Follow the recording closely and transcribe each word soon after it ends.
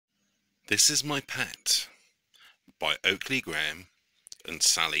This is My Pet by Oakley Graham and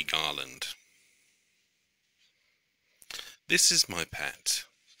Sally Garland. This is my pet.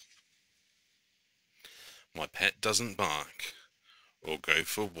 My pet doesn't bark or go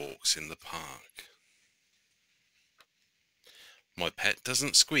for walks in the park. My pet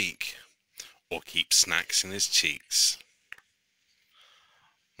doesn't squeak or keep snacks in his cheeks.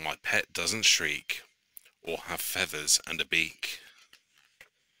 My pet doesn't shriek or have feathers and a beak.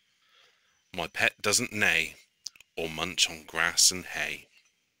 My pet doesn't neigh or munch on grass and hay.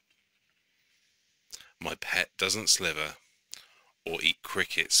 My pet doesn't slither or eat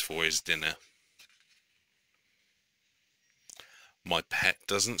crickets for his dinner. My pet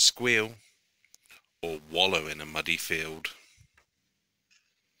doesn't squeal or wallow in a muddy field.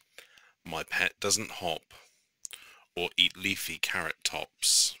 My pet doesn't hop or eat leafy carrot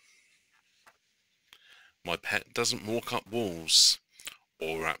tops. My pet doesn't walk up walls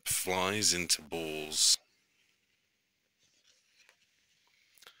or wrap flies into balls.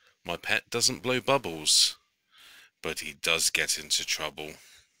 My pet doesn't blow bubbles, but he does get into trouble.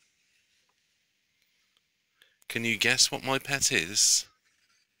 Can you guess what my pet is?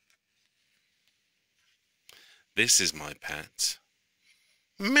 This is my pet.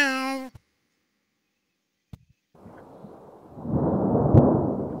 Meow.